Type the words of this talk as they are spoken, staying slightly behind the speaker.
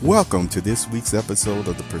Welcome to this week's episode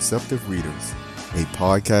of The Perceptive Readers, a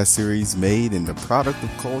podcast series made in the Product of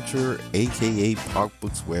Culture, aka Pop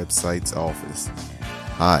Books website's office.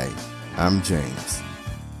 Hi, I'm James.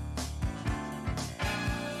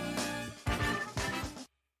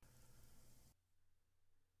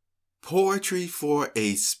 Poetry for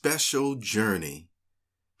a Special Journey.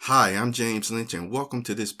 Hi, I'm James Lynch, and welcome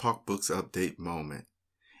to this Pop Books Update moment.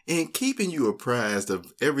 In keeping you apprised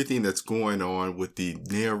of everything that's going on with the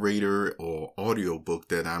narrator or audiobook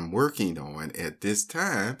that I'm working on at this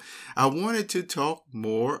time, I wanted to talk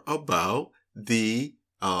more about the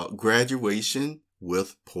graduation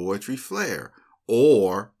with poetry flair,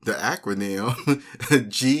 or the acronym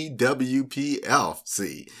GWPF.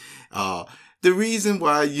 See, the reason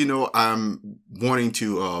why, I'm wanting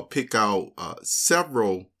to pick out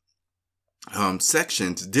several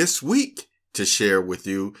sections this week to share with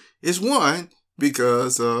you is one,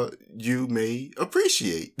 because you may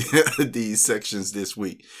appreciate these sections this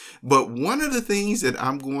week. But one of the things that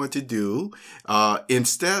I'm going to do,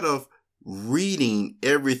 instead of reading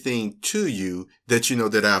everything to you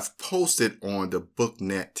that I've posted on the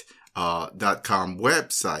booknet.com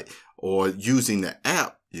website or using the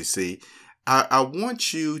app, you see, I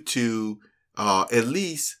want you to at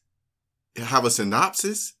least have a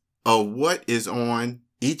synopsis of what is on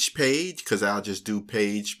each page, because I'll just do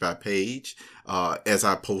page by page as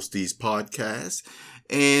I post these podcasts.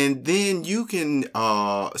 And then you can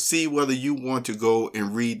see whether you want to go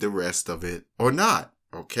and read the rest of it or not.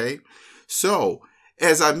 Okay? So,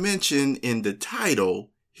 as I mentioned in the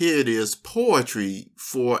title, here it is, Poetry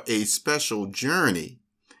for a Special Journey.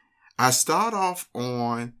 I start off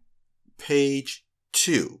on page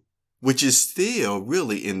 2. Which is still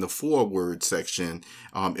really in the foreword section,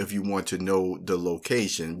 if you want to know the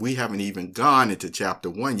location. We haven't even gone into chapter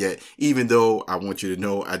 1 yet, even though I want you to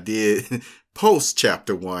know I did post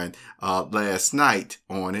chapter 1 last night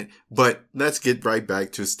on it. But let's get right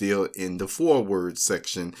back to still in the foreword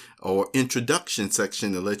section or introduction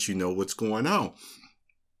section to let you know what's going on.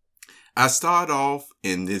 I start off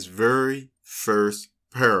in this very first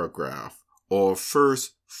paragraph or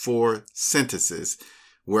first 4 sentences,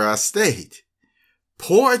 where I state,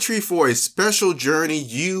 poetry for a special journey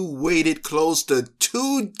you waited close to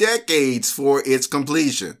 2 decades for its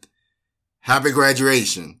completion. Happy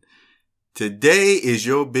graduation. Today is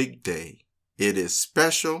your big day. It is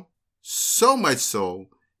special, so much so,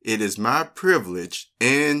 it is my privilege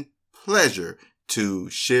and pleasure to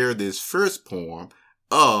share this first poem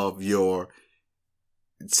of your,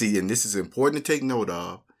 see, and this is important to take note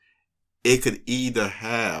of, it could either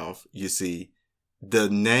have, you see, the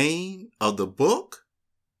name of the book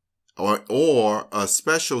or a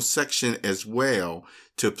special section as well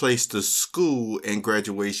to place the school and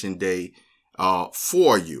graduation day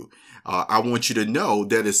for you. I want you to know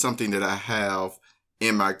that is something that I have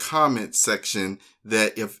in my comment section,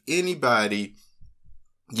 that if anybody,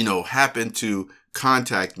 happen to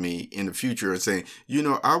contact me in the future and saying,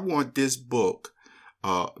 I want this book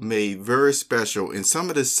made very special in some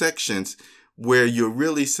of the sections where you're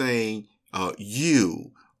really saying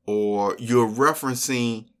you, or you're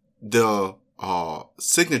referencing the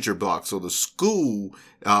signature blocks or the school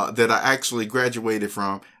that I actually graduated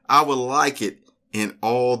from, I would like it in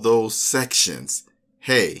all those sections.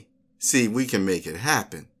 Hey, see, we can make it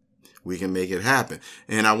happen. We can make it happen.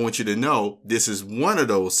 And I want you to know this is one of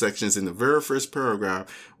those sections in the very first paragraph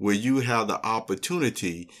where you have the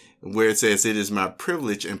opportunity where it says, it is my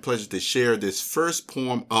privilege and pleasure to share this first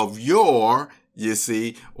poem of your, you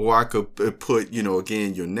see, or I could put,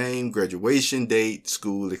 again, your name, graduation date,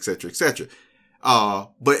 school, etc., etc.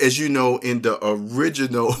 But as you know, in the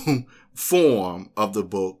original form of the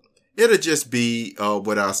book, it'll just be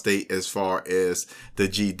what I'll state as far as the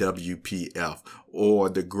GWPF, or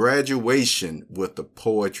the graduation with the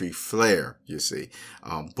poetry flair, you see,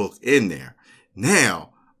 book in there.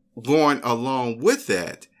 Now, going along with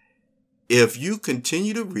that, if you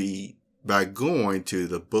continue to read by going to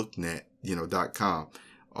the booknet.com,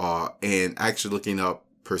 and actually looking up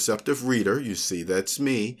Perceptive Reader, you see that's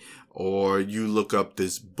me, or you look up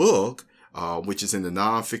this book, which is in the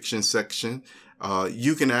nonfiction section,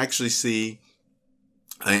 you can actually see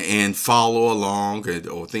and follow along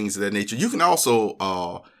or things of that nature. You can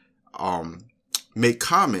also make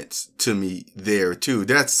comments to me there too.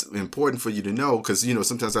 That's important for you to know, because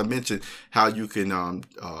sometimes I mention how you can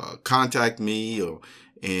contact me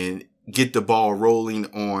and get the ball rolling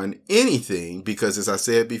on anything, because as I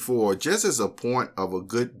said before, just as a point of a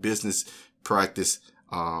good business practice,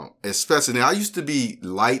 especially now, I used to be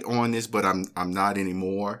light on this, but I'm not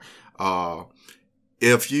anymore.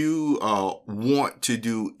 if you want to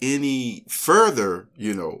do any further,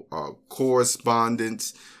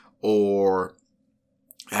 correspondence or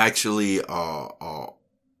actually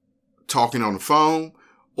talking on the phone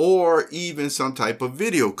or even some type of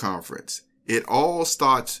video conference, it all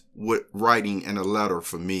starts with writing in a letter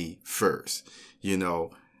for me first.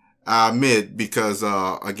 I admit, because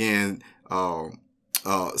again,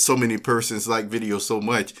 so many persons like video so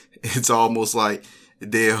much, it's almost like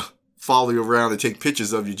they'll follow you around and take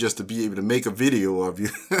pictures of you just to be able to make a video of you.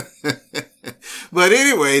 But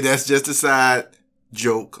anyway, that's just a side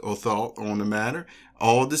joke or thought on the matter.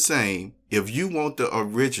 All the same, if you want the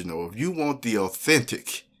original, if you want the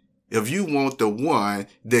authentic, if you want the one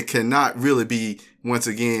that cannot really be, once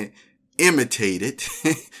again, imitated,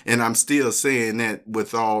 and I'm still saying that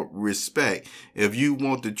with all respect, if you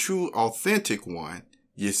want the true authentic one,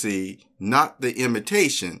 you see, not the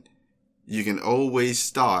imitation, you can always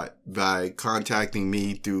start by contacting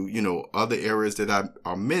me through, other areas that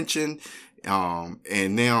I mentioned.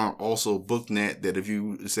 And now also BookNet, that if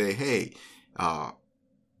you say, hey,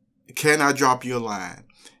 can I drop you a line?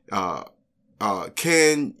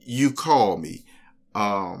 Can you call me?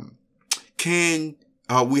 Can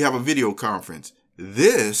we have a video conference?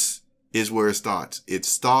 This is where it starts. It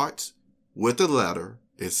starts with a letter.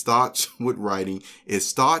 It starts with writing. It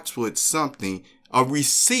starts with something, a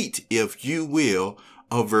receipt, if you will,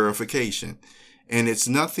 of verification. And it's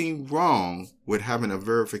nothing wrong with having a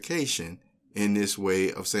verification in this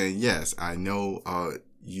way of saying, yes, I know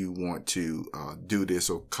you want to do this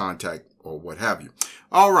or contact or what have you.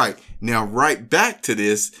 All right. Now, right back to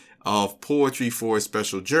this of Poetry for a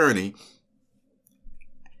Special Journey.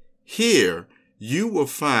 Here, you will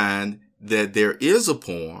find that there is a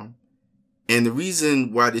poem. And the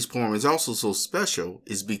reason why this poem is also so special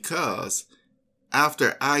is because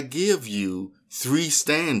after I give you 3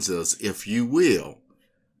 stanzas, if you will,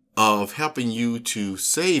 of helping you to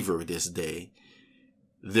savor this day,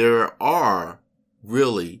 there are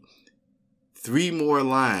really 3 more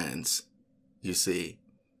lines, you see,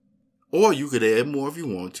 or you could add more if you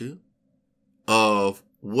want to, of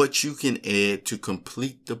what you can add to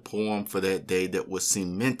complete the poem for that day that was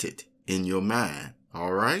cemented in your mind.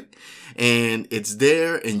 All right. And it's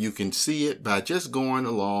there, and you can see it by just going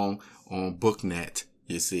along on BookNet,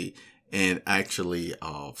 you see, and actually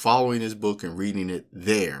following this book and reading it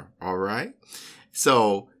there. All right.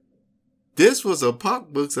 So this was a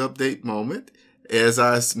Pop Books Update moment. As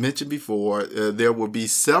I mentioned before, there will be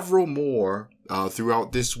several more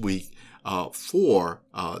throughout this week for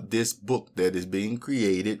this book that is being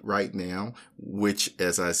created right now, which,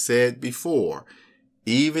 as I said before,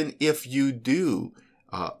 even if you do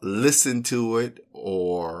listen to it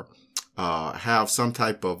or have some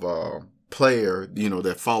type of player,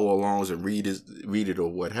 that follow alongs and read it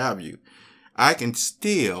or what have you, I can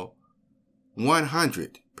still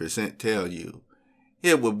 100% tell you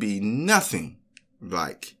it will be nothing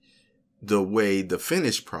like the way the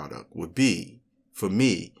finished product would be for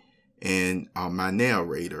me and my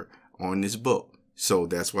narrator on this book. So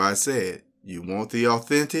that's why I said, you want the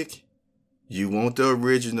authentic, you want the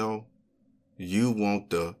original, you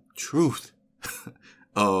want the truth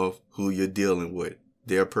of who you're dealing with,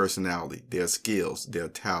 their personality, their skills, their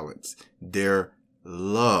talents, their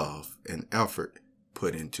love and effort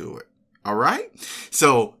put into it. All right.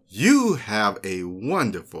 So you have a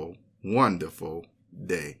wonderful, wonderful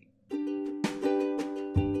day.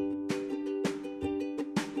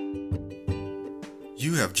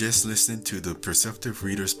 You have just listened to the Perceptive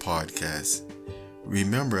Readers Podcast.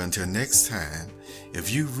 Remember, until next time,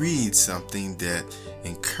 if you read something that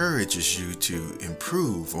encourages you to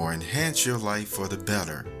improve or enhance your life for the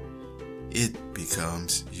better, it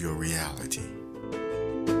becomes your reality.